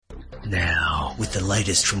Now, with the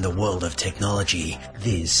latest from the world of technology,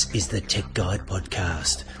 this is the Tech Guide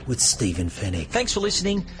Podcast with Stephen Fennick. Thanks for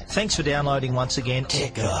listening. Thanks for downloading once again.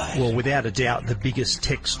 Tech Guide. Well, without a doubt, the biggest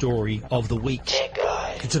tech story of the week. Tech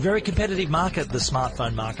Guide. It's a very competitive market, the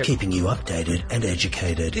smartphone market. Keeping you updated and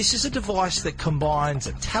educated. This is a device that combines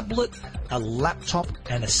a tablet, a laptop,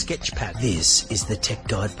 and a sketch pad. This is the Tech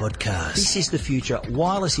Guide Podcast. This is the future.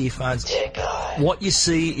 Wireless earphones. Tech Guide. What you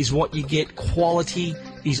see is what you get. Quality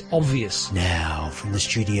is obvious. Now, from the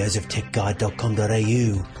studios of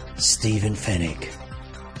techguide.com.au, Stephen Fennick.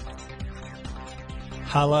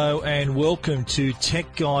 Hello and welcome to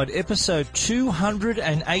Tech Guide episode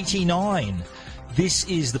 289. This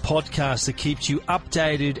is the podcast that keeps you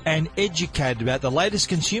updated and educated about the latest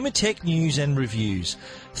consumer tech news and reviews.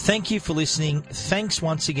 Thank you for listening. Thanks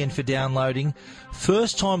once again for downloading.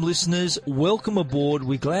 First-time listeners, welcome aboard.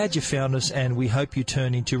 We're glad you found us and we hope you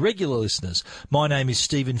turn into regular listeners. My name is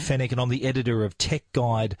Stephen Fennick and I'm the editor of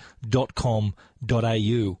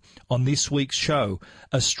techguide.com.au. On this week's show,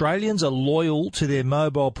 Australians are loyal to their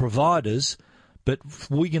mobile providers, but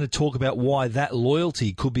we're going to talk about why that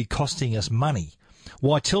loyalty could be costing us money.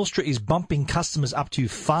 Why Telstra is bumping customers up to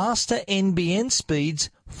faster NBN speeds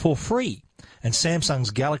for free. And Samsung's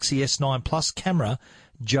Galaxy S9 Plus camera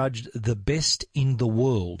judged the best in the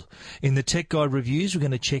world. In the Tech Guide reviews, we're going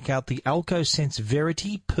to check out the AlcoSense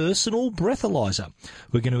Verity personal breathalyser.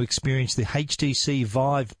 We're going to experience the HTC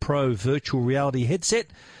Vive Pro virtual reality headset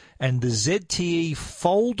and the ZTE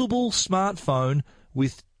foldable smartphone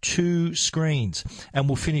with 2 screens. And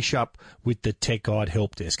we'll finish up with the Tech Guide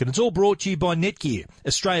Help Desk. And it's all brought to you by Netgear,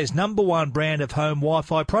 Australia's #1 brand of home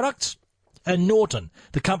Wi-Fi products, and Norton,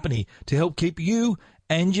 the company to help keep you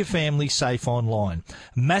and your family safe online.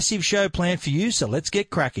 Massive show planned for you, so let's get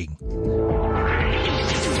cracking.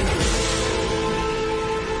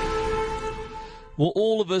 Well,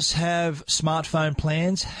 all of us have smartphone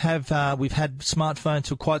plans. We've had smartphones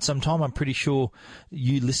for quite some time. I'm pretty sure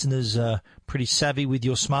you listeners are pretty savvy with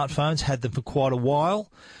your smartphones, had them for quite a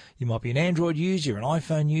while. You might be an Android user, an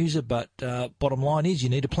iPhone user, but bottom line is you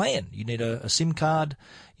need a plan. You need a SIM card.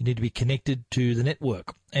 You need to be connected to the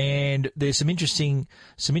network. And there's some interesting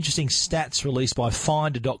stats released by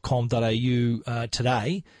finder.com.au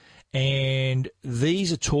today, and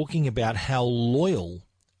these are talking about how loyal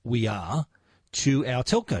we are to our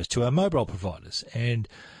telcos, to our mobile providers. And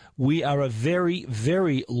we are a very,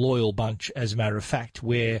 very loyal bunch, as a matter of fact,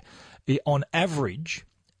 where on average,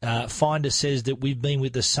 Finder says that we've been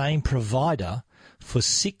with the same provider for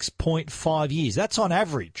 6.5 years. That's on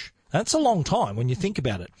average. That's a long time when you think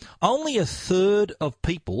about it. Only a third of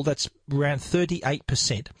people, that's around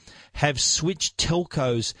 38%, have switched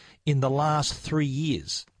telcos in the last 3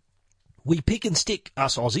 years. We pick and stick,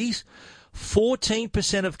 us Aussies.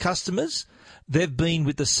 14% of customers, they've been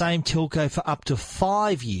with the same telco for up to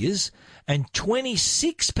 5 years, and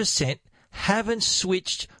 26% haven't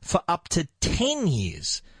switched for up to 10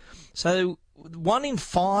 years. So 1 in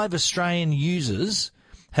 5 Australian users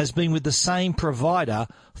has been with the same provider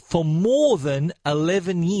for more than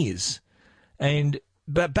 11 years.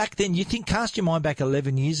 But back then, cast your mind back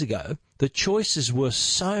 11 years ago, the choices were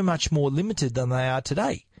so much more limited than they are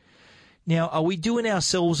today. Now, are we doing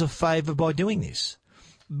ourselves a favour by doing this?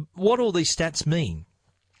 What all these stats mean?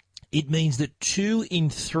 It means that 2 in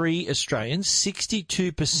 3 Australians,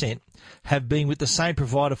 62%, have been with the same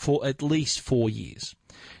provider for at least 4 years.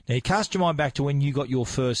 Now, you cast your mind back to when you got your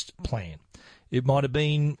first plan. It might have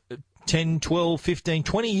been 10, 12, 15,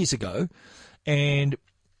 20 years ago, and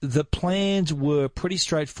the plans were pretty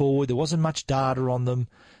straightforward. There wasn't much data on them.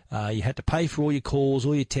 You had to pay for all your calls,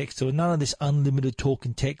 all your texts. There was none of this unlimited talk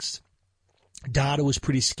and text. Data was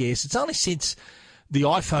pretty scarce. It's only since the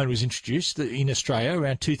iPhone was introduced in Australia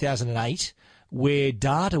around 2008 where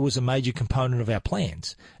data was a major component of our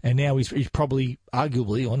plans. And now he's probably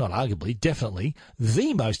arguably, or not arguably, definitely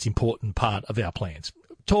the most important part of our plans.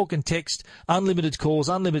 Talk and text, unlimited calls,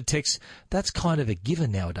 unlimited text, that's kind of a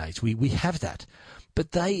given nowadays. We have that.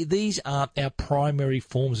 But these aren't our primary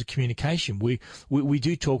forms of communication. We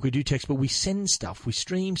do talk, we do text, but we send stuff, we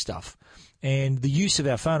stream stuff. And the use of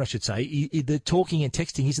our phone, I should say, the talking and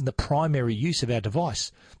texting isn't the primary use of our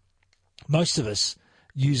device. Most of us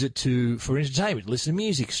use it for entertainment, listen to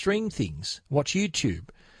music, stream things, watch YouTube.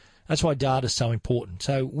 That's why data is so important.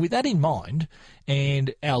 So with that in mind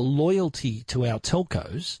and our loyalty to our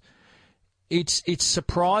telcos, it's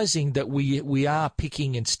surprising that we are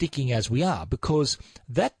picking and sticking as we are, because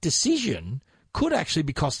that decision could actually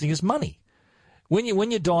be costing us money. When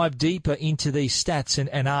you dive deeper into these stats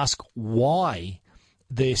and ask why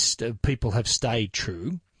people have stayed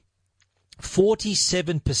true,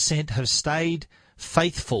 47% have stayed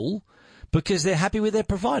faithful because they're happy with their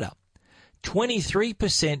provider.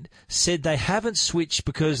 23% said they haven't switched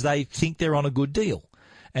because they think they're on a good deal.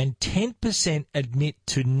 And 10% admit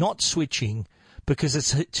to not switching because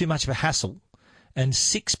it's too much of a hassle. And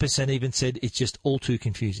 6% even said it's just all too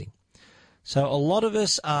confusing. So a lot of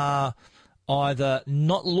us are either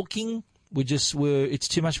not looking, it's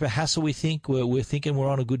too much of a hassle, we think, we're thinking we're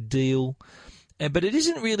on a good deal. But it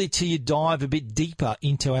isn't really till you dive a bit deeper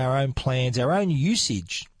into our own plans, our own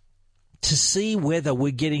usage, to see whether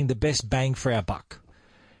we're getting the best bang for our buck.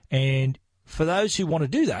 And for those who want to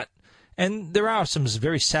do that, and there are some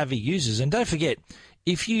very savvy users, and don't forget,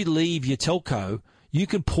 if you leave your telco, you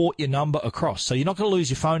can port your number across. So you're not going to lose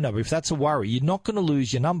your phone number. If that's a worry, you're not going to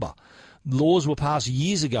lose your number. Laws were passed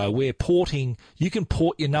years ago where you can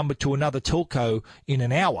port your number to another telco in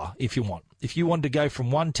an hour if you want. If you wanted to go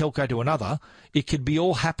from one telco to another, it could be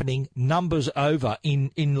all happening numbers over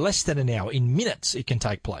in less than an hour. In minutes, it can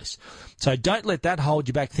take place. So don't let that hold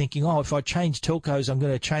you back thinking, if I change telcos, I'm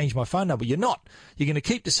going to change my phone number. You're not. You're going to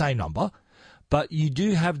keep the same number, but you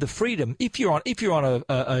do have the freedom. If you're on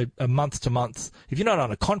a month to month, if you're not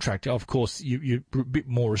on a contract, of course, you're a bit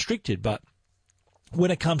more restricted. But when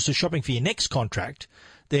it comes to shopping for your next contract,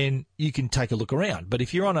 then you can take a look around. But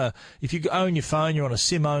if you own your phone, you're on a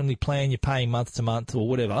SIM-only plan, you're paying month to month or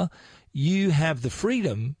whatever, you have the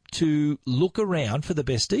freedom to look around for the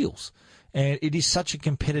best deals. And it is such a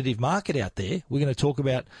competitive market out there. We're going to talk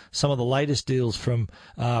about some of the latest deals from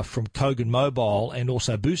Kogan Mobile and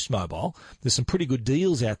also Boost Mobile. There's some pretty good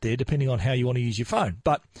deals out there depending on how you want to use your phone.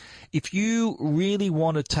 But if you really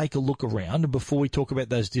want to take a look around, and before we talk about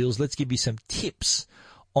those deals, let's give you some tips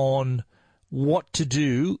on what to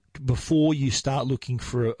do before you start looking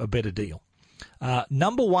for a better deal.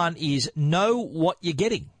 Number one is know what you're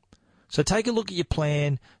getting. So take a look at your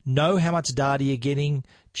plan, know how much data you're getting,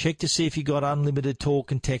 check to see if you've got unlimited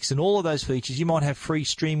talk and text and all of those features. You might have free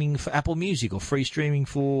streaming for Apple Music or free streaming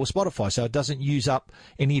for Spotify, so it doesn't use up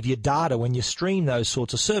any of your data when you stream those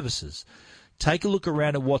sorts of services. Take a look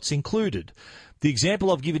around at what's included. The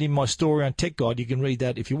example I've given in my story on Tech Guide, you can read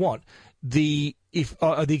that if you want. The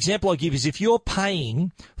example I give is if you're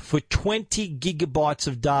paying for 20 gigabytes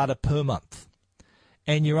of data per month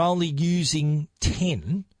and you're only using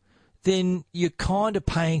 10, then you're kind of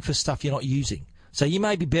paying for stuff you're not using. So you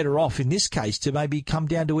may be better off in this case to maybe come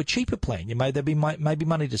down to a cheaper plan. There'll be maybe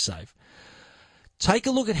money to save. Take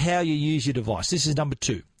a look at how you use your device. This is number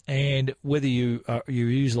two. And whether you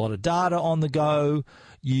use a lot of data on the go,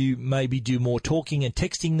 you maybe do more talking and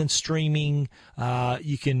texting than streaming.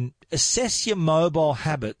 You can assess your mobile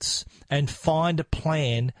habits and find a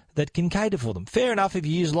plan that can cater for them. Fair enough, if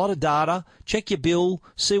you use a lot of data, check your bill,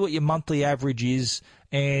 see what your monthly average is,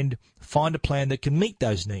 and find a plan that can meet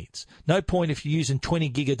those needs. No point if you're using 20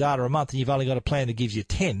 gig of data a month and you've only got a plan that gives you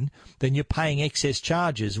 10, then you're paying excess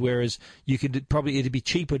charges, whereas it'd be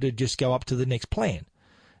cheaper to just go up to the next plan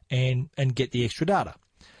and get the extra data.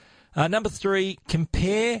 Number three,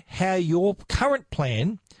 compare how your current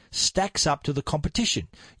plan stacks up to the competition.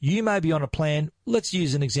 You may be on a plan, let's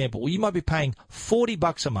use an example. You might be paying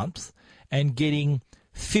 $40 a month and getting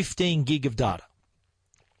 15 gig of data.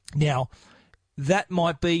 Now, that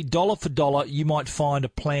might be dollar for dollar. You might find a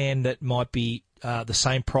plan that might be the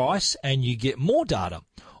same price and you get more data.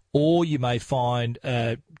 Or you may find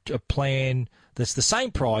a plan that's the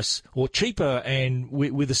same price or cheaper and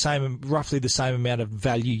with roughly the same amount of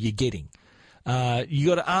value you're getting. You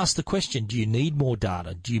got to ask the question, do you need more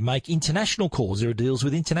data? Do you make international calls? There are deals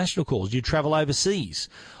with international calls. Do you travel overseas?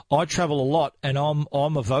 I travel a lot, and I'm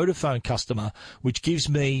a Vodafone customer, which gives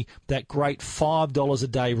me that great $5 a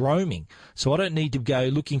day roaming. So I don't need to go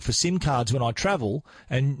looking for SIM cards when I travel,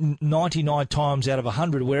 and 99 times out of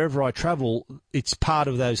 100, wherever I travel, it's part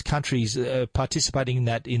of those countries participating in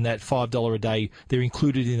that $5 a day. They're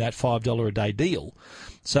included in that $5 a day deal.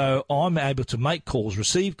 So I'm able to make calls,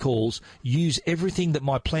 receive calls, use everything that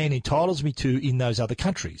my plan entitles me to in those other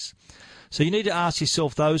countries. So you need to ask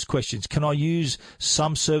yourself those questions. Can I use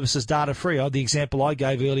some services data-free? The example I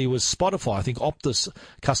gave earlier was Spotify. I think Optus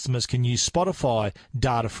customers can use Spotify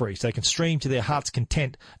data-free, so they can stream to their heart's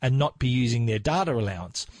content and not be using their data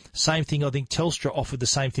allowance. Same thing, I think Telstra offered the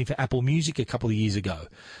same thing for Apple Music a couple of years ago.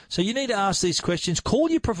 So you need to ask these questions. Call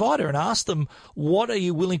your provider and ask them, what are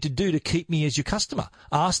you willing to do to keep me as your customer?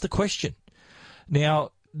 Ask the question.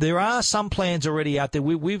 Now, there are some plans already out there.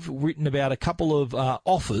 We've written about a couple of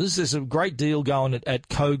offers. There's a great deal going at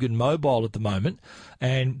Kogan Mobile at the moment,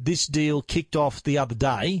 and this deal kicked off the other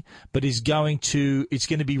day, but it's going to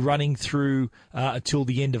be running through until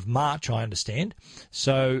the end of March, I understand.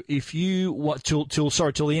 So if you want till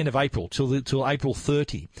the end of April, till April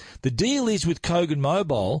 30. The deal is with Kogan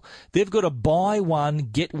Mobile, they've got a buy one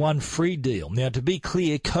get one free deal. Now, to be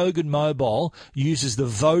clear, Kogan Mobile uses the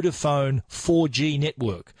Vodafone 4G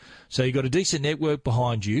network. So you've got a decent network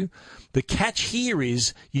behind you. The catch here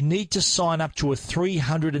is you need to sign up to a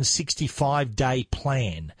 365-day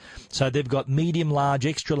plan. So they've got medium, large,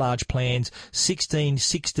 extra large plans, 16,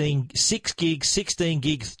 6 gig, 16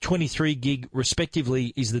 gig, 23 gig,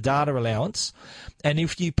 respectively, is the data allowance. And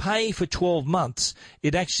if you pay for 12 months,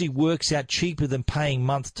 it actually works out cheaper than paying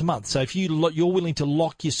month to month. So if you're willing to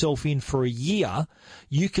lock yourself in for a year,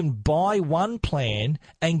 you can buy one plan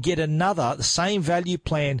and get another, the same value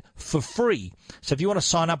plan, for free. So if you want to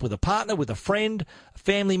sign up with a partner, with a friend, a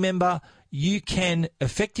family member, you can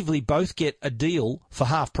effectively both get a deal for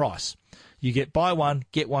half price. You get buy one,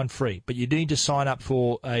 get one free, but you need to sign up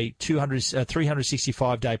for a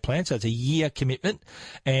 365-day plan, so it's a year commitment,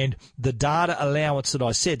 and the data allowance that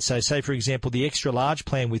I said, so say, for example, the extra large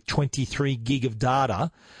plan with 23 gig of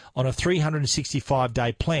data, on a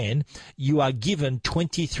 365-day plan, you are given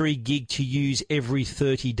 23 gig to use every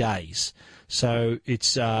 30 days. So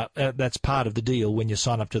it's that's part of the deal when you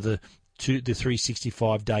sign up to the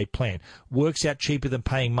 365-day plan. Works out cheaper than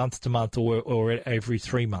paying month to month or every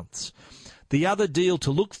 3 months. The other deal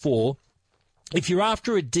to look for, if you're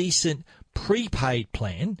after a decent prepaid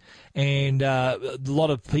plan, and a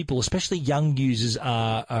lot of people, especially young users,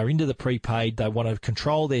 are into the prepaid. They want to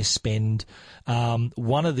control their spend.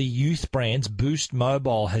 One of the youth brands, Boost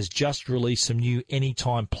Mobile, has just released some new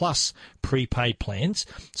Anytime Plus prepaid plans.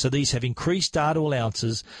 So these have increased data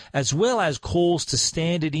allowances as well as calls to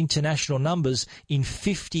standard international numbers in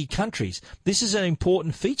 50 countries. This is an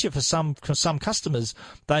important feature for some customers.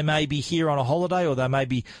 They may be here on a holiday, or they may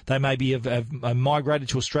be have migrated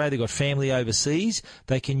to Australia. They've got family overseas.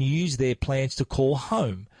 They can use their plans to call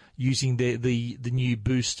home using the new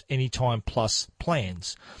Boost Anytime Plus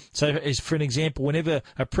plans. So as for an example, whenever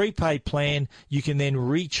a prepaid plan, you can then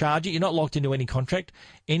recharge it. You're not locked into any contract.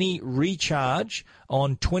 Any recharge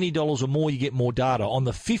on $20 or more, you get more data. On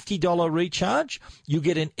the $50 recharge, you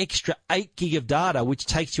get an extra 8 gig of data, which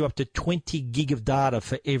takes you up to 20 gig of data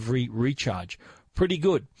for every recharge. Pretty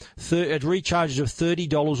good. At recharges of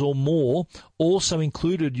 $30 or more, also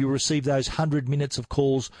included, you'll receive those 100 minutes of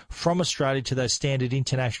calls from Australia to those standard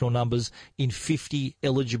international numbers in 50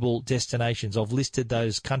 eligible destinations. I've listed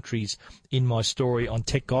those countries in my story on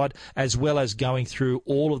Tech Guide, as well as going through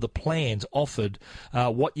all of the plans offered,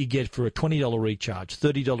 what you get for a $20 recharge,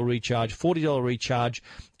 $30 recharge, $40 recharge,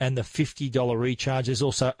 and the $50 recharge. There's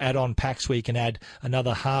also add-on packs where you can add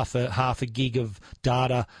another half a gig of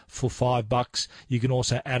data for $5. You can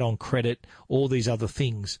also add on credit, all these other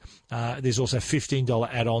things. There's also $15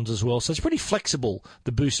 add-ons as well. So it's pretty flexible,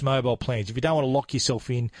 the Boost mobile plans. If you don't want to lock yourself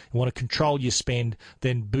in, you want to control your spend,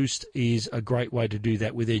 then Boost is a great way to do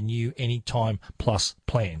that with their new Anytime Plus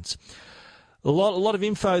plans. A lot of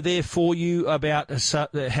info there for you about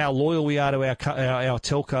how loyal we are to our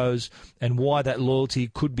telcos and why that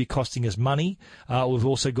loyalty could be costing us money. We've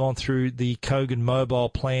also gone through the Kogan mobile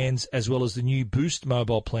plans as well as the new Boost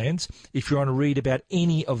mobile plans. If you want to read about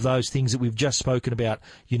any of those things that we've just spoken about,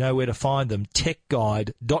 you know where to find them,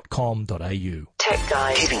 techguide.com.au. Tech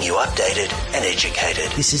Guide. Keeping you updated and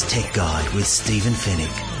educated. This is Tech Guide with Stephen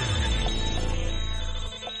Fennick.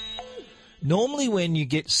 Normally when you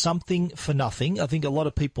get something for nothing, I think a lot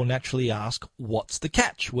of people naturally ask, what's the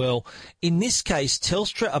catch? Well, in this case,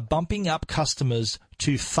 Telstra are bumping up customers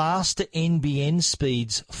to faster NBN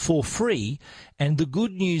speeds for free, and the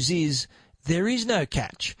good news is there is no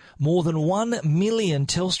catch. More than 1 million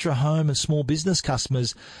Telstra home and small business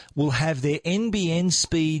customers will have their NBN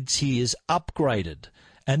speed tiers upgraded.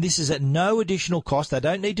 And this is at no additional cost. They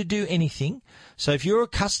don't need to do anything. So if you're a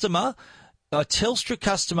Telstra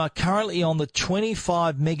customer currently on the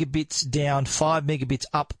 25 megabits down, 5 megabits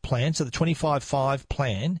up plan, so the 25/5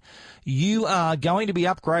 plan, you are going to be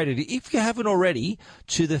upgraded, if you haven't already,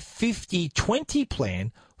 to the 50/20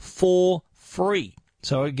 plan for free.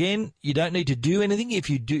 So again, you don't need to do anything. If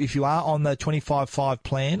you are on the 25/5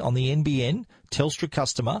 plan on the NBN Telstra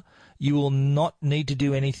customer, you will not need to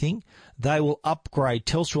do anything. They will upgrade.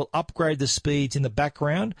 Telstra will upgrade the speeds in the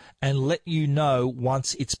background and let you know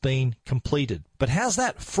once it's been completed. But how's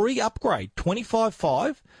that? Free upgrade.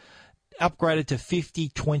 25/5 upgraded to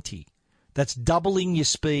 50/20. That's doubling your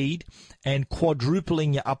speed and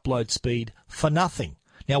quadrupling your upload speed for nothing.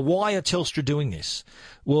 Now, why are Telstra doing this?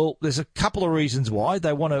 Well, there's a couple of reasons why.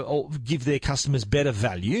 They want to give their customers better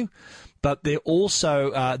value, but they're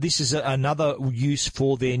also, this is another use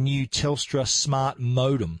for their new Telstra Smart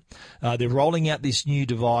Modem. They're rolling out this new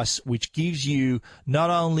device which gives you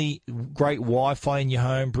not only great Wi-Fi in your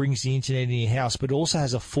home, brings the internet in your house, but also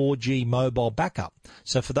has a 4G mobile backup.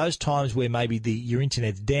 So for those times where maybe your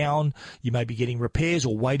internet's down, you may be getting repairs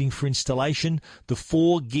or waiting for installation, the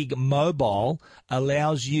 4 gig mobile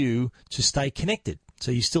allows you to stay connected.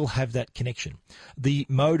 So you still have that connection. The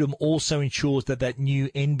modem also ensures that new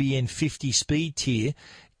NBN 50 speed tier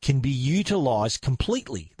can be utilised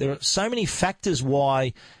completely. There are so many factors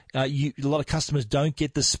why a lot of customers don't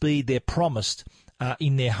get the speed they're promised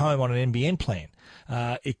in their home on an NBN plan.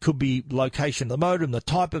 It could be location of the modem, the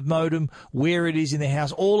type of modem, where it is in their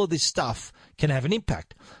house. All of this stuff can have an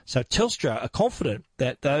impact. So Telstra are confident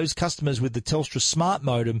that those customers with the Telstra Smart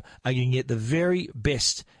Modem are going to get the very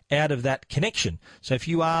best out of that connection. So if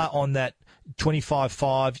you are on that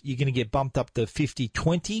 25.5, you're going to get bumped up to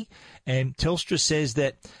 50.20. And Telstra says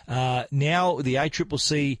that now the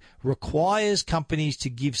ACCC requires companies to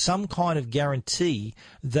give some kind of guarantee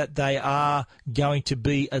that they are going to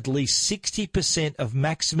be at least 60% of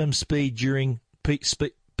maximum speed during peak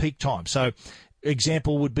time. So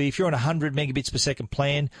example would be if you're on a 100 megabits per second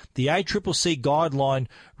plan, the ACCC guideline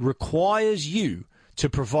requires you to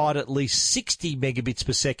provide at least 60 megabits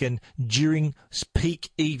per second during peak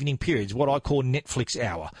evening periods, what I call Netflix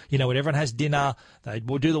hour. You know, when everyone has dinner, they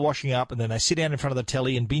will do the washing up, and then they sit down in front of the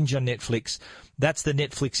telly and binge on Netflix. That's the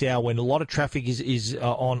Netflix hour when a lot of traffic is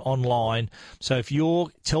online. So if your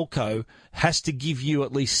telco has to give you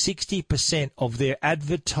at least 60% of their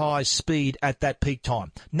advertised speed at that peak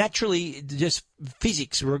time. Naturally, just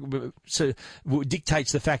physics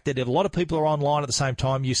dictates the fact that if a lot of people are online at the same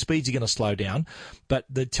time, your speeds are going to slow down. But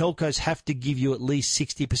the telcos have to give you at least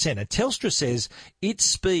 60%. And Telstra says its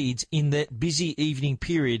speeds in that busy evening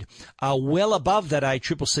period are well above that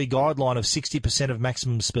ACCC guideline of 60% of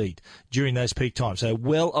maximum speed during those peak times. So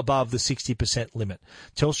well above the 60% limit.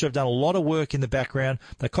 Telstra have done a lot of work in the background.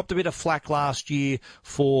 They copped a bit of flack last year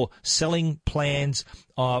for selling plans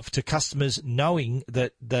to customers knowing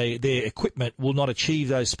that their equipment will not achieve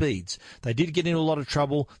those speeds. They did get into a lot of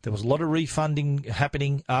trouble. There was a lot of refunding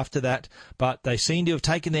happening after that, but they seem to have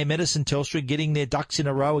taken their medicine, Telstra, getting their ducks in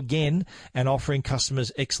a row again and offering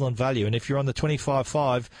customers excellent value. And if you're on the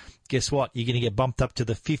 25.5, guess what? You're going to get bumped up to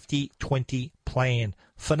the 50/20 plan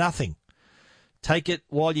for nothing. Take it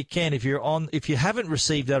while you can. If you haven't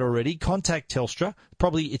received that already, contact Telstra.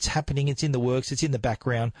 Probably it's happening. It's in the works. It's in the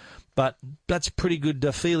background. But that's a pretty good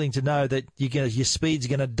feeling to know that your speed's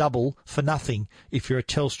going to double for nothing if you're a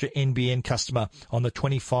Telstra NBN customer on the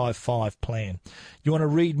 25.5 plan. You want to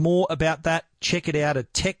read more about that? Check it out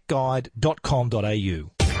at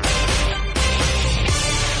techguide.com.au.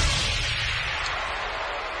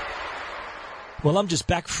 Well, I'm just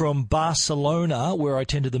back from Barcelona, where I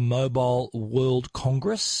attended the Mobile World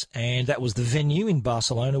Congress, and that was the venue in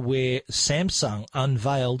Barcelona where Samsung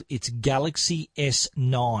unveiled its Galaxy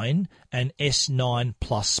S9 and S9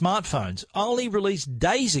 Plus smartphones, only released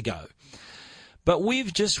days ago. But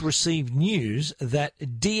we've just received news that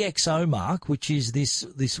DxOMark, which is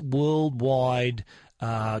this worldwide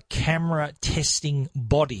camera testing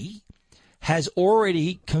body, has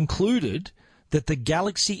already concluded that the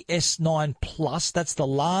Galaxy S9 Plus, that's the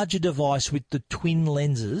larger device with the twin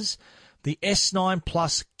lenses, the S9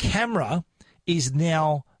 Plus camera is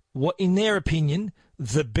now, what in their opinion,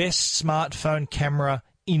 the best smartphone camera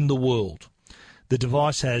in the world. The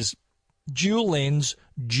device has dual lens,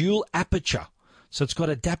 dual aperture. So it's got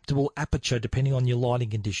adaptable aperture depending on your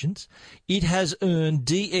lighting conditions. It has earned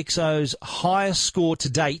DxO's highest score to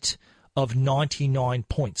date of 99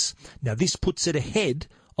 points. Now this puts it ahead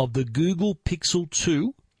of the Google Pixel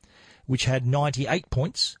 2, which had 98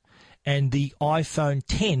 points, and the iPhone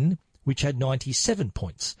 10, which had 97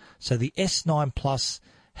 points. So the S9 Plus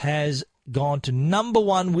has gone to number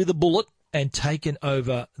one with a bullet and taken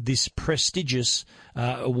over this prestigious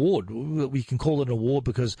award. We can call it an award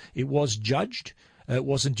because it was judged. It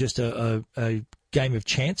wasn't just a game of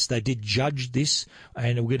chance. They did judge this,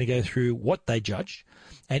 and we're going to go through what they judged.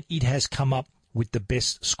 And it has come up with the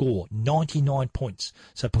best score, 99 points.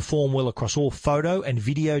 So perform well across all photo and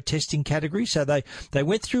video testing categories. So they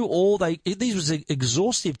went through these was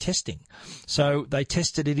exhaustive testing. So they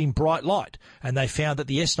tested it in bright light, and they found that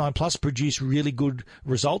the S9 Plus produced really good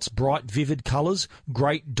results, bright, vivid colours,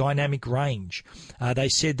 great dynamic range. They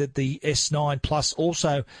said that the S9 Plus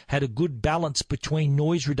also had a good balance between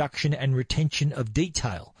noise reduction and retention of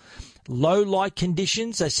detail. Low light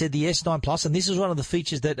conditions, they said the S9 Plus, and this is one of the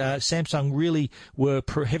features that Samsung really were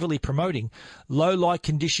heavily promoting. Low light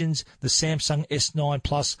conditions, the Samsung S9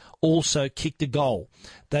 Plus also kicked a goal.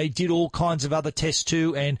 They did all kinds of other tests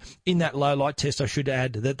too, and in that low light test, I should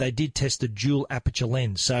add that they did test the dual aperture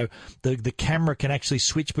lens. So the camera can actually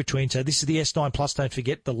switch between. So this is the S9 Plus, don't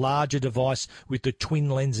forget, the larger device with the twin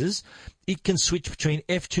lenses. It can switch between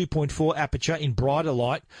f2.4 aperture in brighter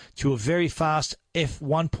light to a very fast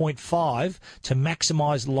f1.5 to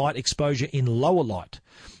maximize light exposure in lower light.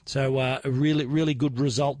 So a really, really good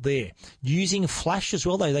result there. Using flash as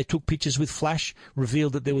well, they took pictures with flash,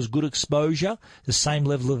 revealed that there was good exposure, the same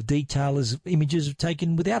level of detail as images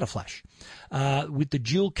taken without a flash. With the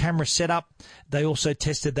dual camera setup, they also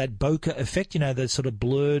tested that bokeh effect, the sort of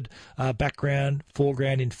blurred background,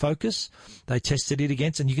 foreground in focus. They tested it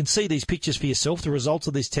against, and you can see these pictures for yourself, the results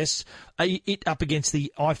of these tests, it up against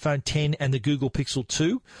the iPhone 10 and the Google Pixel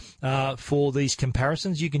 2 for these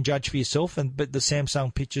comparisons. You can judge for yourself, but the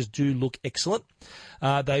Samsung pictures do look excellent.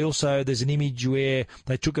 There's an image where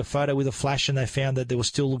they took a photo with a flash and they found that there was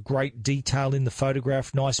still great detail in the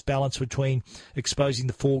photograph, nice balance between exposing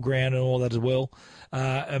the foreground and all that as well.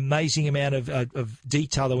 Amazing amount of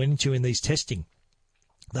detail they went into in these testing.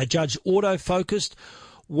 They judged autofocused.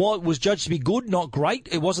 What was judged to be good, not great.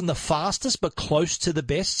 It wasn't the fastest, but close to the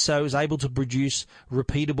best, so it was able to produce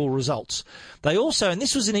repeatable results. They also, and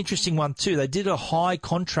this was an interesting one too, they did a high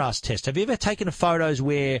contrast test. Have you ever taken photos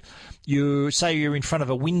where you're in front of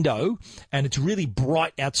a window and it's really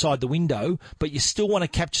bright outside the window, but you still want to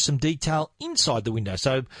capture some detail inside the window?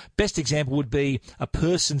 So best example would be a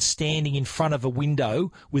person standing in front of a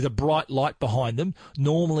window with a bright light behind them.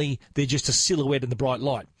 Normally, they're just a silhouette in the bright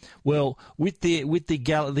light. Well, with the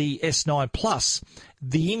S9 Plus,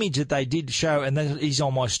 the image that they did show, and that is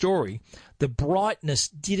on my story, the brightness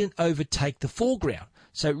didn't overtake the foreground.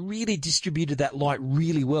 So it really distributed that light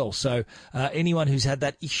really well. So anyone who's had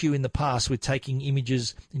that issue in the past with taking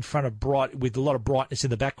images in front of with a lot of brightness in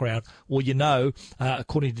the background, well,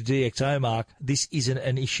 according to DxOMark, this isn't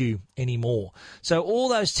an issue anymore. So all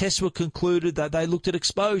those tests were concluded that they looked at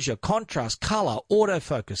exposure, contrast, color,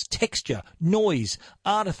 autofocus, texture, noise,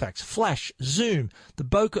 artifacts, flash, zoom, the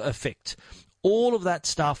bokeh effect. All of that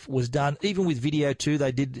stuff was done, even with video too.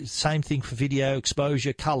 They did the same thing for video,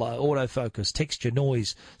 exposure, color, autofocus, texture,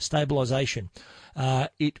 noise, stabilization.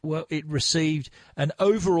 It received an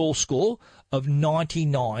overall score of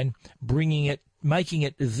 99, making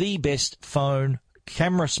it the best smartphone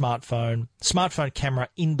camera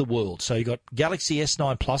in the world. So you got Galaxy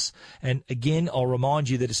S9 Plus, and again, I'll remind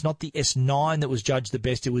you that it's not the S9 that was judged the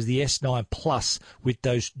best, it was the S9 Plus with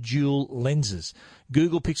those dual lenses.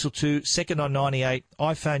 Google Pixel 2, second on 98,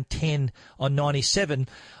 iPhone 10 on 97.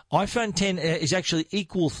 iPhone 10 is actually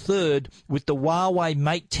equal third with the Huawei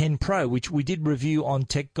Mate 10 Pro, which we did review on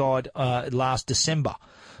Tech Guide last December.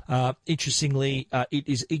 Interestingly, it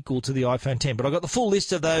is equal to the iPhone 10. But I've got the full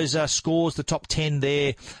list of those scores, the top 10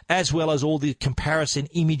 there, as well as all the comparison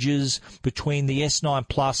images between the S9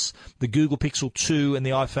 Plus, the Google Pixel 2 and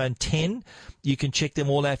the iPhone 10. You can check them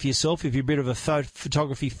all out for yourself. If you're a bit of a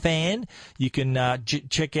photography fan, you can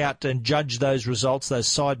check out and judge those results, those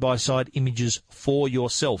side-by-side images for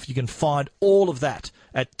yourself. You can find all of that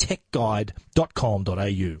at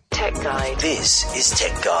techguide.com.au. Tech Guide. This is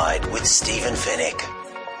Tech Guide with Stephen Fennick.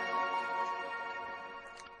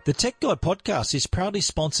 The Tech Guide podcast is proudly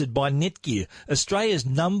sponsored by Netgear, Australia's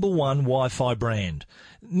 #1 Wi-Fi brand.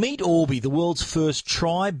 Meet Orbi, the world's first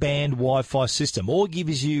tri-band Wi-Fi system. Orbi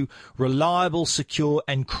gives you reliable, secure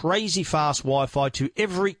and crazy fast Wi-Fi to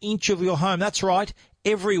every inch of your home. That's right,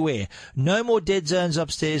 everywhere. No more dead zones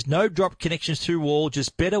upstairs, no drop connections through wall,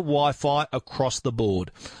 just better Wi-Fi across the board.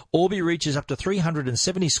 Orbi reaches up to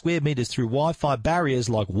 370 square metres through Wi-Fi barriers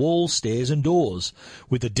like walls, stairs and doors.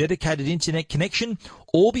 With a dedicated internet connection,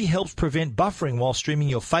 Orbi helps prevent buffering while streaming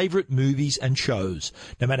your favourite movies and shows.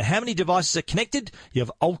 No matter how many devices are connected, you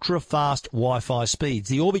have ultra-fast Wi-Fi speeds.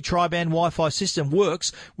 The Orbi tri-band Wi-Fi system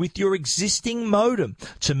works with your existing modem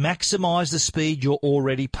to maximise the speed you're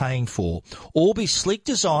already paying for. Orbi's sleek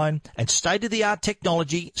design and state-of-the-art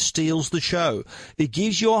technology steals the show. It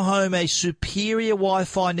gives your home a superior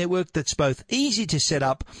Wi-Fi network that's both easy to set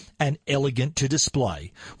up and elegant to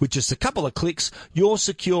display. With just a couple of clicks, your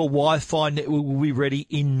secure Wi-Fi network will be ready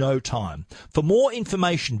in no time. For more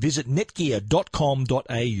information, visit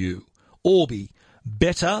netgear.com.au. Orbi,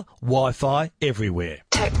 better Wi-Fi everywhere.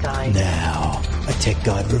 Tech Guide. Now, a Tech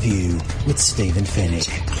Guide review with Stephen Fennick.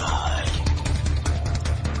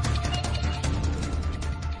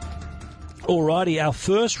 Alrighty, our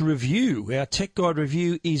first review, our Tech Guide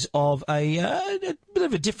review, is of a bit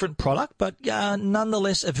of a different product, but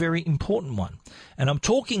nonetheless a very important one. And I'm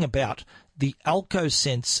talking about the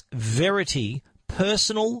AlcoSense Verity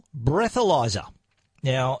Personal Breathalyser.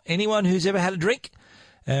 Now, anyone who's ever had a drink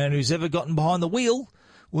and who's ever gotten behind the wheel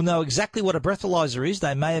will know exactly what a breathalyser is.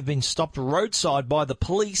 They may have been stopped roadside by the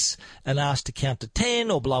police and asked to count to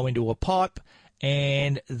 10 or blow into a pipe,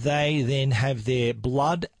 and they then have their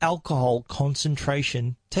blood alcohol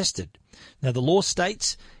concentration tested. Now, the law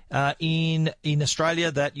states in Australia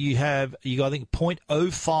that you got, I think,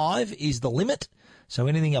 0.05 is the limit. So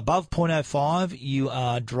anything above 0.05, you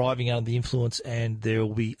are driving under the influence and there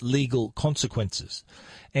will be legal consequences.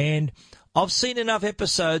 And I've seen enough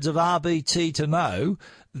episodes of RBT to know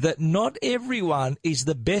that not everyone is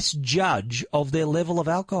the best judge of their level of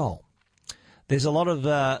alcohol. There's a lot of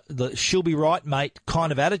the she'll be right, mate,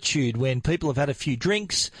 kind of attitude when people have had a few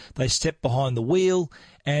drinks, they step behind the wheel,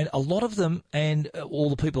 and a lot of them, and all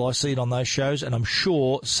the people I see it on those shows, and I'm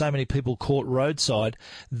sure so many people caught roadside,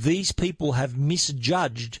 these people have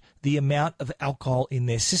misjudged the amount of alcohol in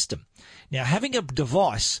their system. Now, having a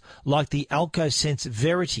device like the AlcoSense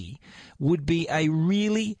Verity would be a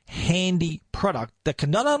really handy product that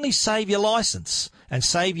can not only save your license and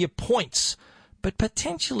save your points, but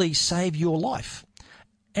potentially save your life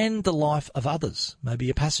and the life of others, maybe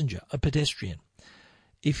a passenger, a pedestrian.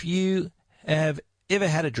 If you have ever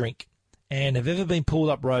had a drink and have ever been pulled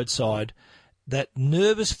up roadside, that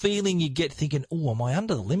nervous feeling you get thinking, oh, am I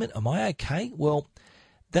under the limit? Am I okay? Well,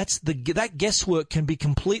 that guesswork can be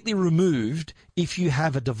completely removed if you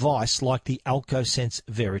have a device like the AlcoSense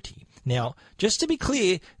Verity. Now, just to be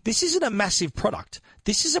clear, this isn't a massive product.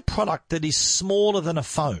 This is a product that is smaller than a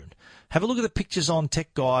phone. Have a look at the pictures on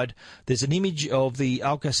Tech Guide. There's an image of the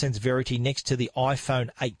AlcoSense Verity next to the iPhone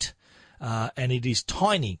 8, and it is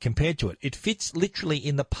tiny compared to it. It fits literally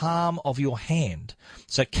in the palm of your hand.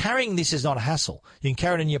 So carrying this is not a hassle. You can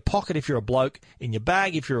carry it in your pocket if you're a bloke, in your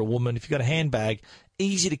bag if you're a woman, if you've got a handbag,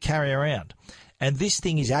 easy to carry around. And this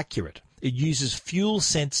thing is accurate. It uses fuel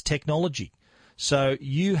sense technology. So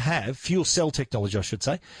you have fuel cell technology, I should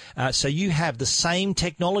say. So you have the same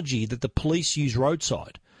technology that the police use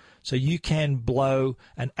roadside. So you can you can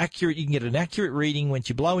get an accurate reading when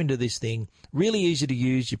you blow into this thing. Really easy to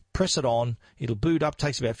use. You press it on, it'll boot up.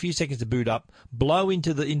 Takes about a few seconds to boot up. Blow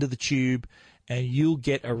into the tube, and you'll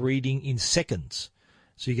get a reading in seconds.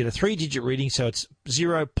 So you get a 3-digit reading. So it's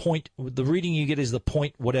 0. The reading you get is the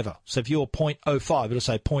point whatever. So if you're 0.05, it'll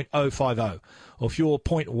say 0.050, or if you're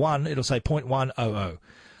 0.1, it'll say 0.100.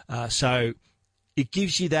 So it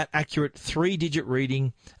gives you that accurate 3-digit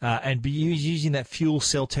reading, and using that fuel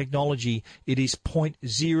cell technology, it is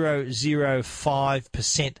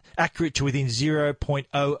 0.005% accurate to within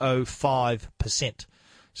 0.005%.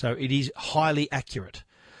 So it is highly accurate.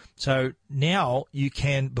 So now you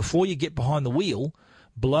can, before you get behind the wheel,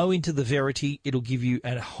 blow into the Verity. It'll give you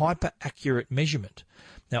a hyper-accurate measurement.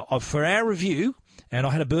 Now, for our review, and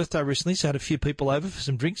I had a birthday recently, so I had a few people over for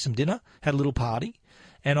some drinks, some dinner, had a little party.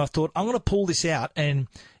 And I thought, I'm going to pull this out, and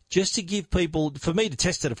just to give people, for me to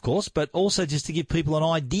test it, of course, but also just to give people an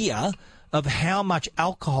idea of how much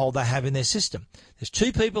alcohol they have in their system. There's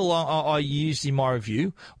 2 people I used in my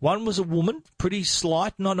review. One was a woman, pretty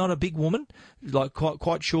slight, not a big woman, like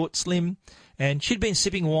quite short, slim, and she'd been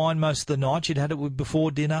sipping wine most of the night. She'd had it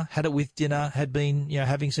before dinner, had it with dinner, had been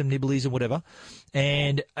having some nibblies or whatever.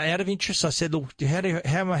 And out of interest, I said, look,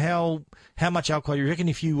 how much alcohol you reckon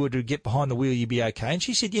if you were to get behind the wheel you'd be okay? And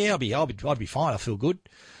she said, yeah, I'd be fine. I feel good.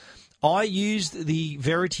 I used the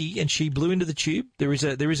Verity, and she blew into the tube. There is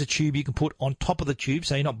a tube you can put on top of the tube,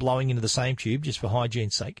 so you're not blowing into the same tube, just for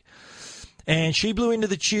hygiene's sake. And she blew into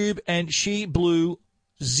the tube, and she blew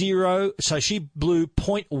 0. So she blew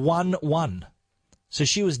 0.11. So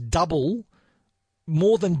she was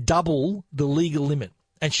more than double the legal limit,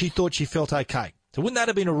 and she thought she felt okay. So wouldn't that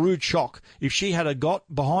have been a rude shock if she had got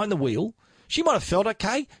behind the wheel? She might have felt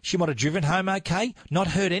okay. She might have driven home okay, not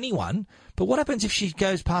hurt anyone. But what happens if she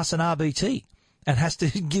goes past an RBT and has to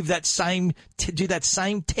give do that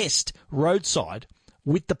same test roadside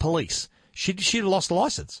with the police? She'd have lost the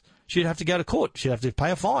license. She'd have to go to court. She'd have to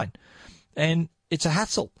pay a fine. And it's a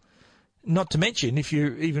hassle. Not to mention, if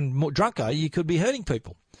you're even more drunker, you could be hurting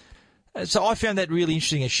people. So I found that really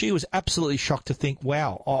interesting, and she was absolutely shocked to think,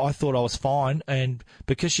 wow, I thought I was fine, and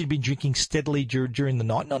because she'd been drinking steadily during the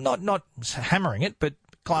night, not hammering it, but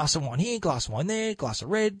glass of wine here, glass of wine there, glass of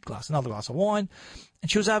red, another glass of wine,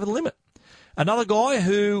 and she was over the limit. Another guy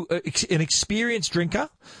an experienced drinker,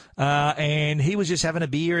 and he was just having a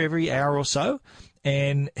beer every hour or so,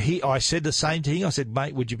 And I said the same to him. I said,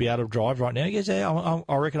 mate, would you be able to drive right now? He goes, yeah,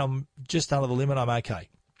 I reckon I'm just under the limit. I'm okay.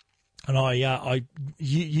 And I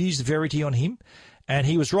used Verity on him, and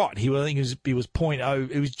he was right. He was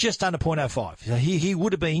 0.0. It was just under 0.05. So he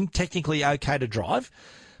would have been technically okay to drive,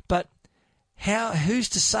 but who's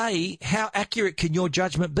to say how accurate can your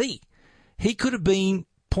judgment be? He could have been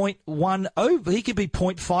 0.1 over. He could be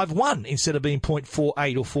 0.51 instead of being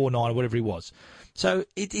 0.48 or 49 or whatever he was. So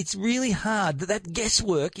it's really hard. That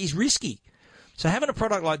guesswork is risky. So having a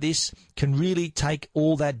product like this can really take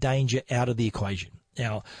all that danger out of the equation.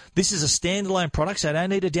 Now, this is a standalone product, so you don't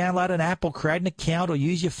need to download an app or create an account or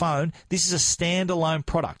use your phone. This is a standalone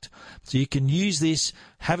product. So you can use this,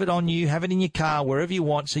 have it on you, have it in your car, wherever you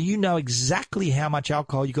want, so you know exactly how much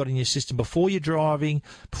alcohol you got in your system before you're driving,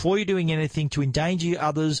 before you're doing anything to endanger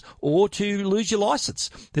others or to lose your license.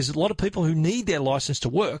 There's a lot of people who need their license to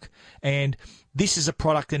work, and this is a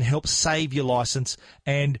product that helps save your license,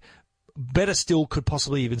 and better still, could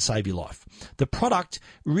possibly even save your life. The product,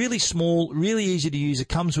 really small, really easy to use. It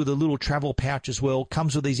comes with a little travel pouch as well.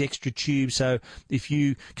 Comes with these extra tubes. So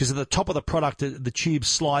because at the top of the product, the tube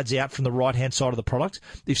slides out from the right-hand side of the product.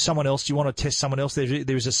 If you want to test someone else,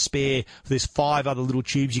 there's a spare. There's 5 other little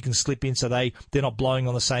tubes you can slip in so they're not blowing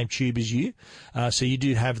on the same tube as you. So you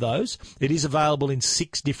do have those. It is available in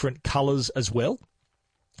 6 different colours as well.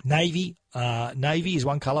 Navy is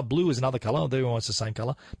one colour, blue is another colour, they're almost the same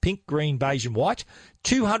colour, pink, green, beige and white.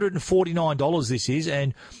 $249 this is,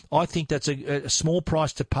 and I think that's a small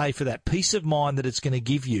price to pay for that peace of mind that it's going to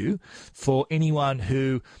give you for anyone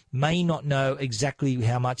who may not know exactly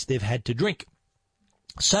how much they've had to drink.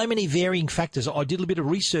 So many varying factors. I did a bit of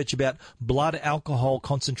research about blood alcohol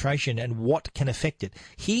concentration and what can affect it.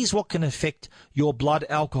 Here's what can affect your blood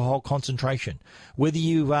alcohol concentration. Whether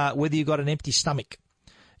you've got an empty stomach,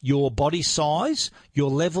 your body size, your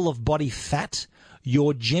level of body fat,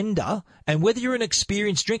 your gender, and whether you're an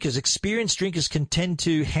experienced drinker. Experienced drinkers can tend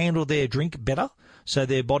to handle their drink better, so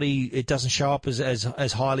their body, it doesn't show up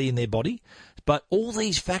as highly in their body. But all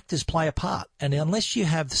these factors play a part, and unless you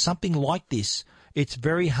have something like this, it's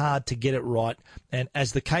very hard to get it right. And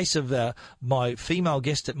as the case of my female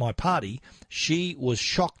guest at my party, she was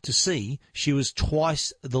shocked to see she was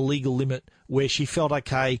twice the legal limit, where she felt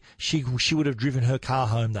okay, she would have driven her car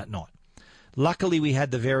home that night. Luckily, we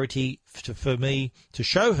had the Verity for me to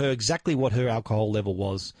show her exactly what her alcohol level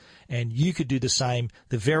was, and you could do the same.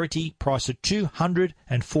 The Verity, priced at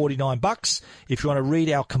 $249. If you want to read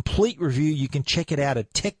our complete review, you can check it out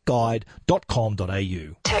at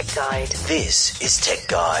techguide.com.au. Tech Guide. This is Tech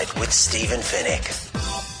Guide with Stephen Fennick.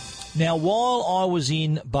 Now, while I was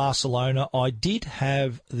in Barcelona, I did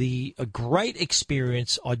have a great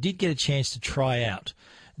experience. I did get a chance to try out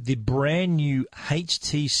the brand new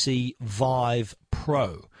HTC Vive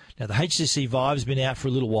Pro. Now, the HTC Vive has been out for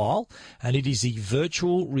a little while, and it is a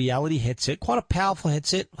virtual reality headset, quite a powerful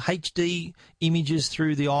headset, HD images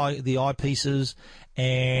through the eyepieces,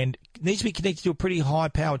 and it needs to be connected to a pretty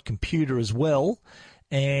high-powered computer as well.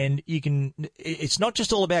 And it's not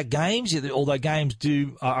just all about games, although games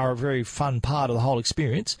are a very fun part of the whole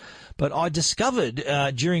experience. But I discovered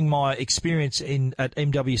during my experience at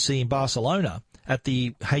MWC in Barcelona at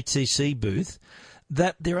the HTC booth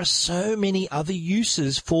that there are so many other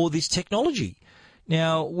uses for this technology.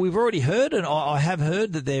 Now, we've already heard, and I have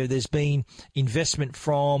heard, that there's been investment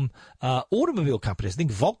from automobile companies. I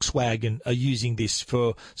think Volkswagen are using this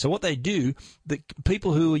so what they do, the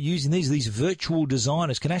people who are using these virtual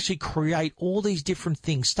designers can actually create all these different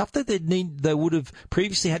things, stuff that they would have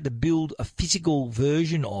previously had to build a physical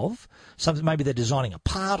version of, something maybe they're designing a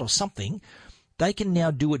part or something. They can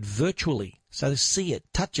now do it virtually. So see it,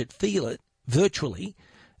 touch it, feel it virtually.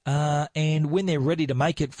 And when they're ready to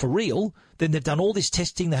make it for real, then they've done all this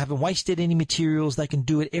testing, they haven't wasted any materials, they can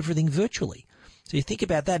do everything virtually. So you think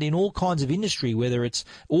about that in all kinds of industry, whether it's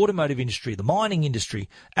automotive industry, the mining industry,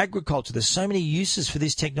 agriculture. There's so many uses for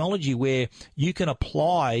this technology where you can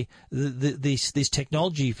apply this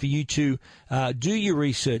technology for you to do your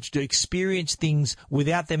research, to experience things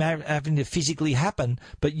without them having to physically happen,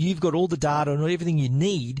 but you've got all the data and everything you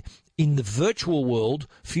need in the virtual world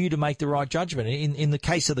for you to make the right judgment. In the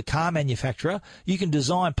case of the car manufacturer, you can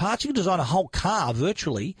design parts, you can design a whole car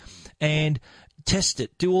virtually and test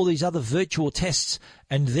it, do all these other virtual tests,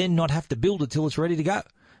 and then not have to build it till it's ready to go.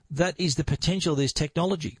 That is the potential of this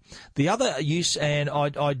technology. The other use, and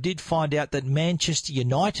I did find out that Manchester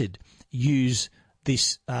United use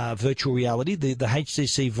this virtual reality, the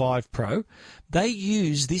HTC Vive Pro. They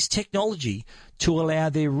use this technology to allow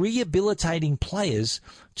their rehabilitating players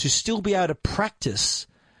to still be able to practice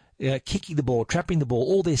kicking the ball, trapping the ball,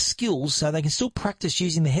 all their skills, so they can still practice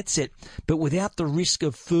using the headset, but without the risk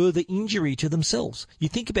of further injury to themselves. You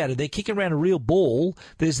think about it, they're kicking around a real ball,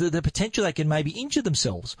 there's the potential they can maybe injure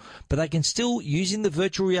themselves, but they can still, using the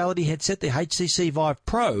virtual reality headset, the HTC Vive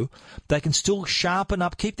Pro, they can still sharpen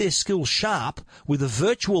up, keep their skills sharp with a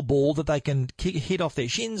virtual ball that they can hit off their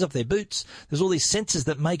shins, off their boots. There's all these sensors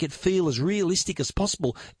that make it feel as realistic as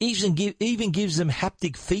possible, even gives them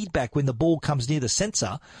haptic feedback when the ball comes near the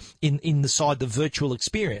sensor inside the virtual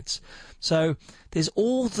experience. So there's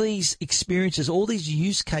all these experiences, all these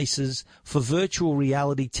use cases for virtual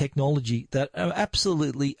reality technology that are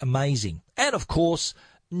absolutely amazing. And of course,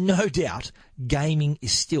 no doubt, gaming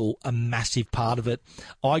is still a massive part of it.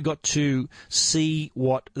 I got to see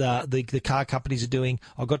what the car companies are doing.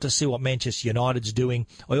 I got to see what Manchester United's doing.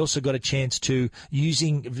 I also got a chance to,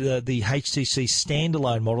 using the HTC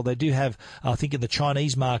standalone model, they do have, I think in the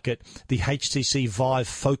Chinese market, the HTC Vive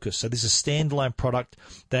Focus. So this is a standalone product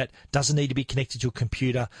that doesn't need to be connected to a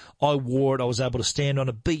computer. I wore it. I was able to stand on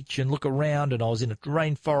a beach and look around, and I was in a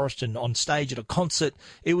rainforest and on stage at a concert.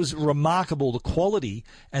 It was remarkable, the quality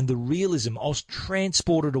and the realism. I was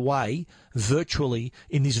transported away virtually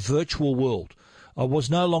in this virtual world. I was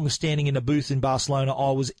no longer standing in a booth in Barcelona.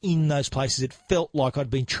 I was in those places. It felt like I'd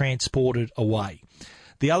been transported away.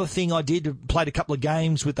 The other thing I did, played a couple of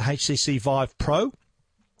games with the HTC Vive Pro,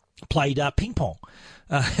 played ping pong.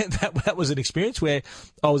 That was an experience where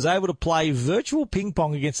I was able to play virtual ping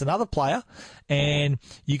pong against another player, and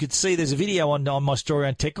you could see there's a video on my story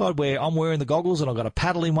on Tech Guide where I'm wearing the goggles and I've got a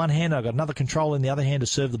paddle in one hand, I've got another controller in the other hand to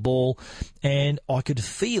serve the ball, and I could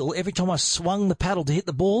feel every time I swung the paddle to hit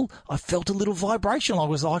the ball, I felt a little vibration. I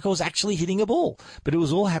was like I was actually hitting a ball, but it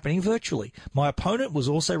was all happening virtually. My opponent was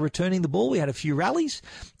also returning the ball. We had a few rallies.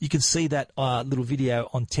 You can see that little video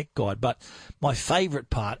on Tech Guide. But my favourite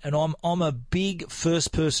part, and I'm a big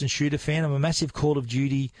first-person shooter fan. I'm a massive Call of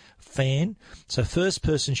Duty fan. So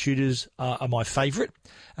first-person shooters are my favourite.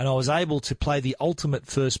 And I was able to play the ultimate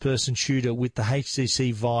first-person shooter with the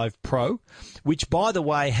HTC Vive Pro, which, by the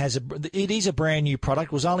way, it is a brand new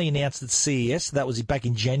product. It was only announced at CES. That was back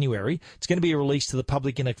in January. It's going to be released to the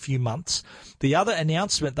public in a few months. The other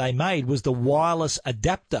announcement they made was the wireless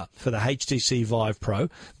adapter for the HTC Vive Pro.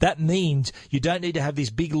 That means you don't need to have this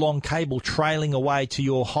big, long cable trailing away to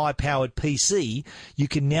your high-powered PC. You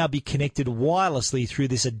can now be connected wirelessly through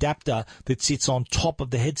this adapter that sits on top of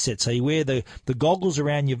the headset. So you wear the goggles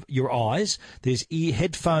around your eyes. There's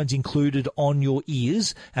headphones included on your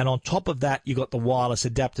ears, and on top of that, you got the wireless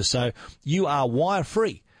adapter. So you are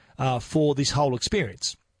wire-free for this whole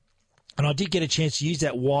experience. And I did get a chance to use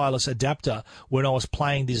that wireless adapter when I was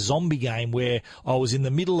playing this zombie game where I was in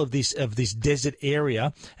the middle of this desert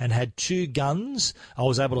area and had two guns. I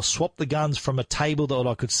was able to swap the guns from a table that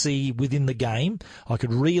I could see within the game. I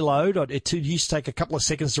could reload. It used to take a couple of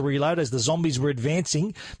seconds to reload as the zombies were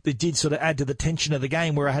advancing. It did sort of add to the tension of the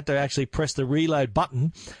game where I had to actually press the reload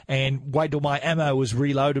button and wait till my ammo was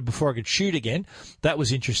reloaded before I could shoot again. That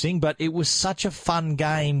was interesting, but it was such a fun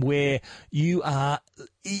game where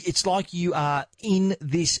it's like you are in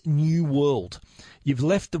this new world. You've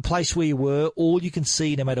left the place where you were. All you can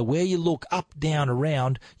see, no matter where you look, up, down,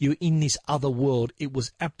 around, you're in this other world. It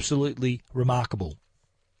was absolutely remarkable.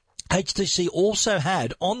 HTC also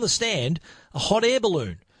had on the stand a hot air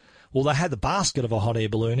balloon. Well, they had the basket of a hot air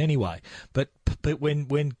balloon anyway. But when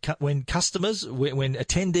customers, when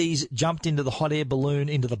attendees jumped into the hot air balloon,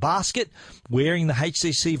 into the basket, wearing the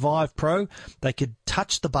HTC Vive Pro, they could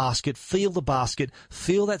touch the basket, feel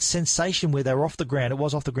that sensation where they were off the ground. It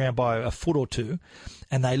was off the ground by a foot or two.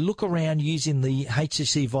 And they look around using the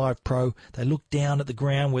HTC Vive Pro. They look down at the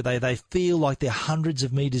ground where they feel like they're hundreds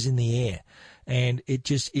of meters in the air. And it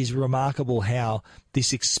just is remarkable how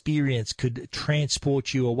this experience could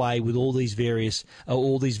transport you away with all these various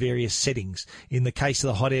settings. In the case of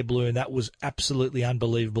the hot air balloon, that was absolutely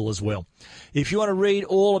unbelievable as well. If you want to read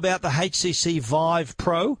all about the HTC Vive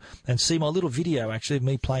Pro and see my little video actually of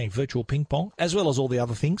me playing virtual ping pong, as well as all the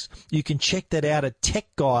other things, you can check that out at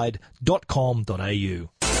techguide.com.au.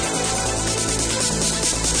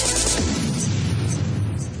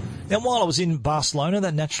 Now, while I was in Barcelona,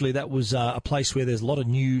 that was a place where there's a lot of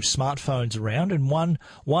new smartphones around, and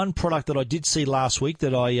one product that I did see last week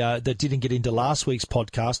that didn't get into last week's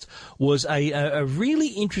podcast was a really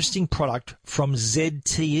interesting product from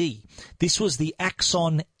ZTE. This was the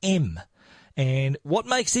Axon M, and what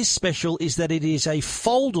makes this special is that it is a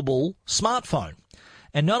foldable smartphone,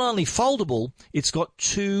 and not only foldable, it's got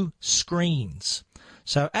two screens.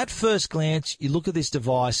 So at first glance, you look at this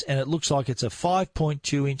device and it looks like it's a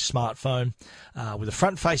 5.2-inch smartphone with a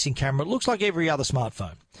front-facing camera. It looks like every other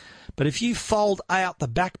smartphone. But if you fold out the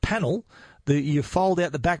back panel,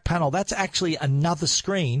 that's actually another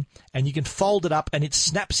screen, and you can fold it up and it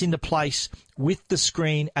snaps into place with the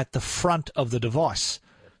screen at the front of the device.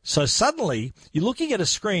 So suddenly you're looking at a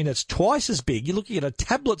screen that's twice as big. You're looking at a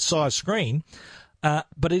tablet-sized screen,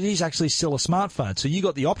 but it is actually still a smartphone. So you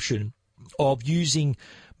got the option of using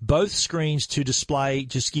both screens to display,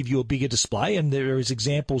 just give you a bigger display. And there is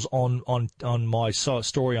examples on my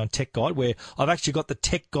story on Tech Guide where I've actually got the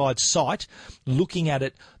Tech Guide site looking at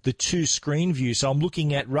it, the two screen view. So I'm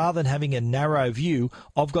looking at, rather than having a narrow view,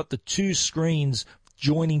 I've got the two screens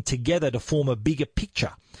joining together to form a bigger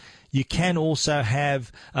picture. You can also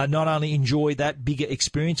have not only enjoy that bigger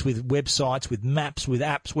experience with websites, with maps, with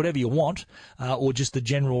apps, whatever you want, or just the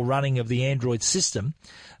general running of the Android system.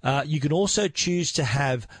 You can also choose to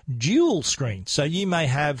have dual screens. So you may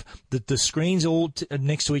have the screens all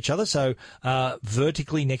next to each other, so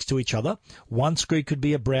vertically next to each other. One screen could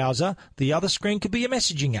be a browser. The other screen could be a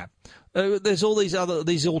messaging app. There's all these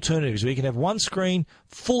alternatives where you can have one screen,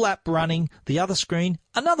 full app running, the other screen,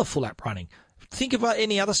 another full app running. Think about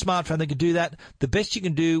any other smartphone that can do that. The best you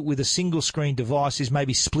can do with a single screen device is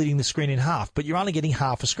maybe splitting the screen in half, but you're only getting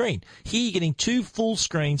half a screen. Here you're getting two full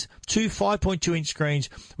screens, two 5.2-inch screens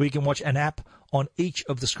where you can watch an app on each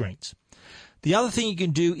of the screens. The other thing you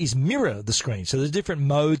can do is mirror the screen. So there's different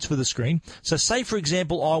modes for the screen. So say, for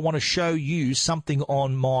example, I want to show you something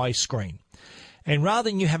on my screen. And rather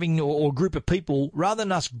than you having, or a group of people, rather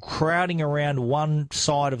than us crowding around one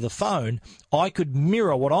side of the phone, I could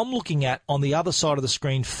mirror what I'm looking at on the other side of the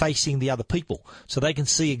screen facing the other people so they can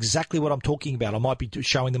see exactly what I'm talking about. I might be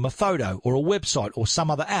showing them a photo or a website or some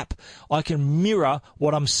other app. I can mirror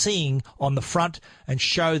what I'm seeing on the front and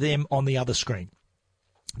show them on the other screen.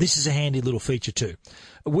 This is a handy little feature too.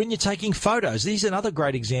 When you're taking photos, this is another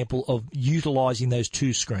great example of utilizing those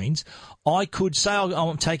two screens. I could say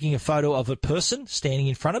I'm taking a photo of a person standing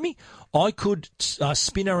in front of me. I could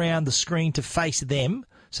spin around the screen to face them,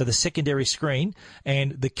 so the secondary screen,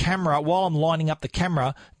 and the camera, while I'm lining up the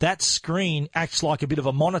camera, that screen acts like a bit of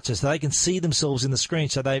a monitor so they can see themselves in the screen,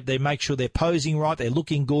 so they make sure they're posing right, they're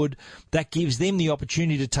looking good. That gives them the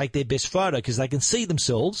opportunity to take their best photo because they can see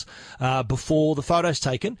themselves before the photo's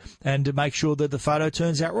taken and to make sure that the photo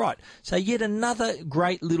turns out right. So yet another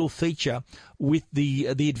great little feature with the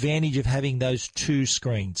advantage of having those two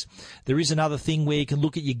screens. There is another thing where you can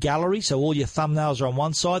look at your gallery, so all your thumbnails are on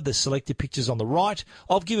one side, the selected pictures on the right.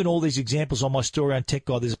 I've given all these examples on my story on Tech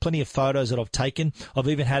Guide. There's plenty of photos that I've taken. I've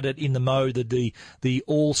even had it in the mode, the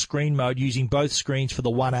all screen mode, using both screens for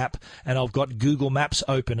the one app, and I've got Google Maps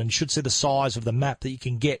open, and you should see the size of the map that you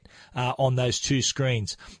can get on those two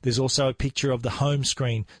screens. There's also a picture of the home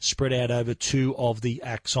screen spread out over two of the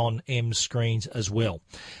Axon M screens as well.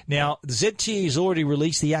 Now, ZTE has already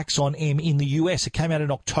released the Axon M in the US. It came out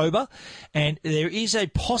in October, and there is a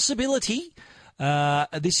possibility,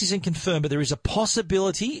 this isn't confirmed, but there is a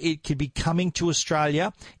possibility it could be coming to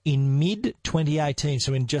Australia in mid-2018,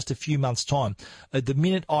 so in just a few months' time. The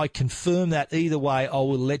minute I confirm that either way, I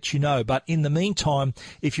will let you know. But in the meantime,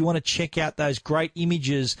 if you want to check out those great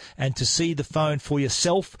images and to see the phone for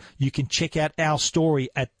yourself, you can check out our story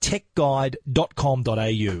at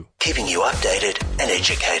techguide.com.au. Keeping you updated and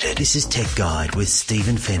educated. This is Tech Guide with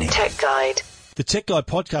Stephen Fennick. Tech Guide. The Tech Guide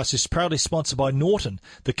podcast is proudly sponsored by Norton,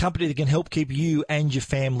 the company that can help keep you and your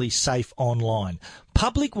family safe online.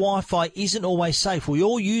 Public Wi-Fi isn't always safe. We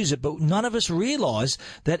all use it, but none of us realise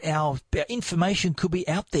that our information could be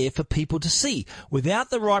out there for people to see. Without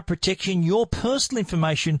the right protection, your personal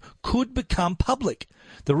information could become public.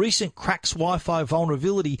 The recent Cracks Wi-Fi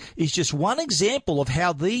vulnerability is just one example of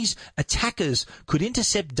how these attackers could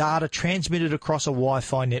intercept data transmitted across a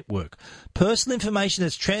Wi-Fi network. Personal information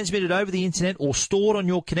that's transmitted over the internet or stored on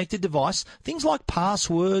your connected device, things like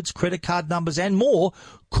passwords, credit card numbers and more,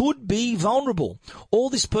 could be vulnerable. All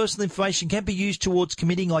this personal information can be used towards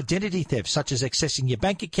committing identity theft, such as accessing your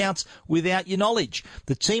bank accounts without your knowledge.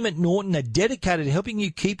 The team at Norton are dedicated to helping you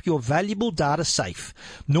keep your valuable data safe.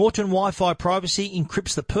 Norton Wi-Fi Privacy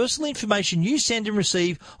encrypts the personal information you send and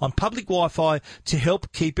receive on public Wi-Fi to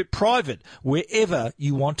help keep it private wherever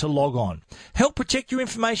you want to log on. Help protect your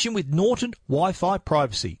information with Norton Wi-Fi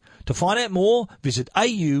Privacy. To find out more, visit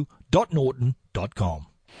au.norton.com.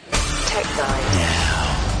 Tech Guide. Now,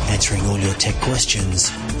 answering all your tech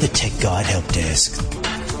questions, the Tech Guide Help Desk.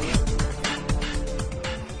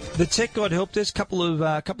 The Tech Guide Help Desk, couple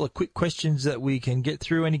of quick questions that we can get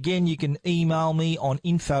through. And again, you can email me on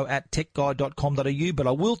info@techguide.com.au, but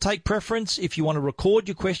I will take preference if you want to record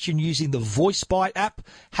your question using the VoiceBite app,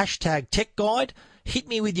 #TechGuide. Hit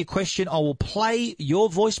me with your question. I will play your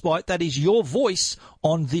VoiceBite, that is your voice,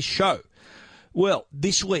 on this show. Well,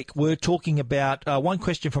 this week we're talking about, one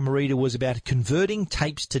question from a reader was about converting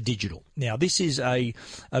tapes to digital. Now, this is a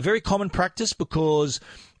very common practice because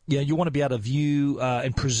you want to be able to view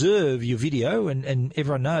and preserve your video, and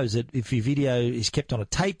everyone knows that if your video is kept on a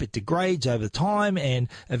tape, it degrades over time and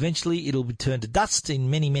eventually it'll be turned to dust in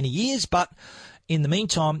many, many years. But in the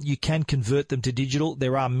meantime, you can convert them to digital.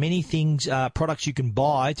 There are many things, products you can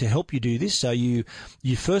buy to help you do this. So you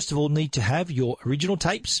first of all need to have your original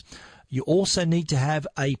tapes. You also need to have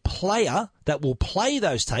a player that will play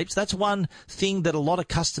those tapes. That's one thing that a lot of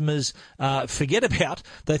customers forget about.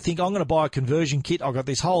 They think, I'm going to buy a conversion kit. I've got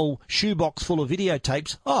this whole shoebox full of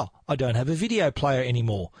videotapes. Oh, I don't have a video player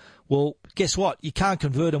anymore. Well, guess what? You can't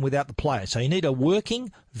convert them without the player. So you need a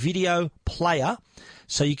working video player.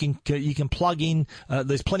 So you can plug in.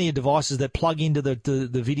 There's plenty of devices that plug into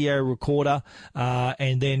the video recorder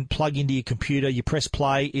and then plug into your computer. You press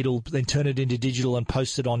play, it'll then turn it into digital and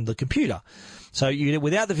post it on the computer. So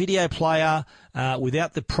without the video player,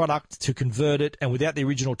 without the product to convert it, and without the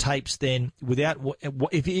original tapes, then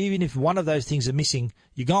even if one of those things are missing,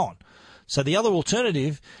 you're gone. So the other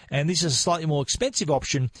alternative, and this is a slightly more expensive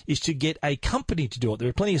option, is to get a company to do it. There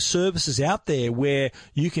are plenty of services out there where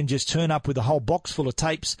you can just turn up with a whole box full of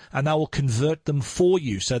tapes and they will convert them for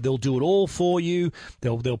you. So they'll do it all for you.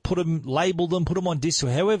 They'll put them, label them, put them on disc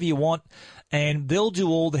or however you want, and they'll do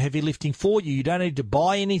all the heavy lifting for you. You don't need to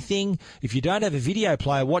buy anything. If you don't have a video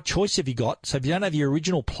player, what choice have you got? So if you don't have your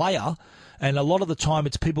original player, and a lot of the time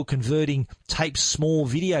it's people converting tapes, small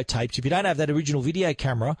videotapes. If you don't have that original video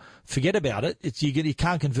camera, forget about it. You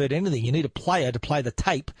can't convert anything. You need a player to play the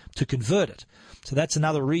tape to convert it. So that's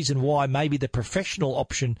another reason why maybe the professional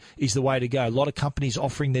option is the way to go. A lot of companies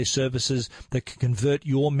offering their services that can convert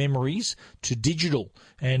your memories to digital.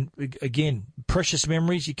 And again, precious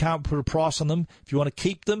memories, you can't put a price on them. If you want to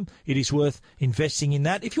keep them, it is worth investing in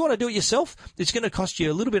that. If you want to do it yourself, it's going to cost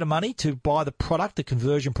you a little bit of money to buy the product, the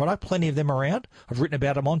conversion product. Plenty of them around. I've written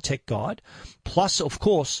about them on Tech Guide. Plus, of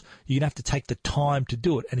course, you're going to have to take the time to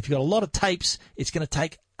do it. And if you've got a lot of tapes, it's going to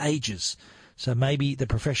take ages. So maybe the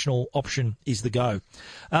professional option is the go.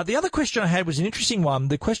 The other question I had was an interesting one.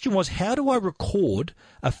 The question was, how do I record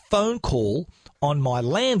a phone call on my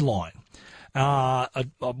landline? I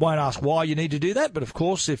won't ask why you need to do that, but of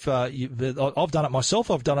course, if I've done it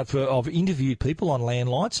myself, I've interviewed people on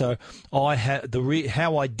landline. So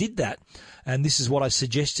how I did that, and this is what I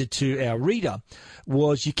suggested to our reader,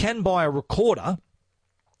 was you can buy a recorder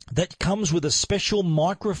that comes with a special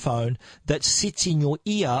microphone that sits in your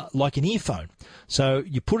ear like an earphone. So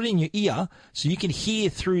you put it in your ear so you can hear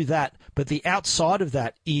through that, but the outside of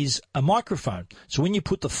that is a microphone. So when you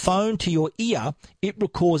put the phone to your ear, it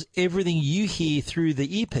records everything you hear through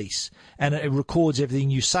the earpiece, and it records everything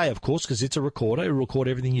you say, of course, because it's a recorder. It'll record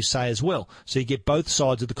everything you say as well. So you get both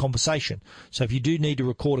sides of the conversation. So if you do need to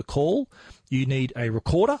record a call, you need a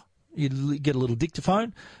recorder. You get a little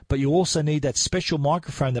dictaphone, but you also need that special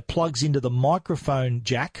microphone that plugs into the microphone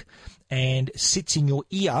jack and sits in your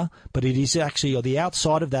ear, but it is actually, or the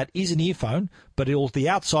outside of that is an earphone, but the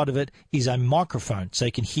outside of it is a microphone, so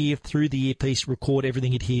you can hear through the earpiece, record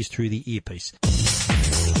everything it hears through the earpiece.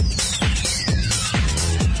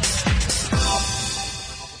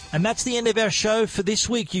 And that's the end of our show for this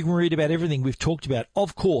week. You can read about everything we've talked about,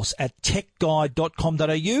 of course, at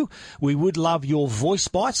techguide.com.au. We would love your voice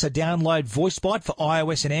bite, so download voice bite for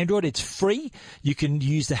iOS and Android. It's free. You can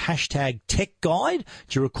use the hashtag TechGuide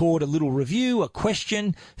to record a little review, a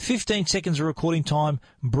question, 15 seconds of recording time,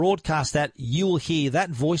 broadcast that. You will hear that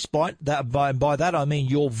voice bite. By that, I mean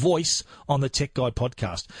your voice on the Tech Guide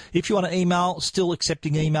podcast. If you want to email, still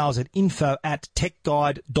accepting emails at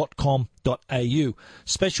info@techguide.com.au.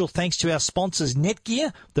 Special thanks to our sponsors,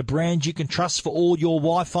 Netgear, the brand you can trust for all your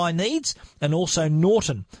Wi-Fi needs, and also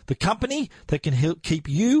Norton, the company that can help keep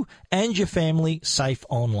you and your family safe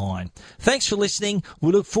online. Thanks for listening.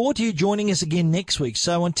 We look forward to you joining us again next week.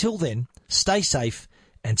 So until then, stay safe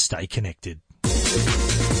and stay connected.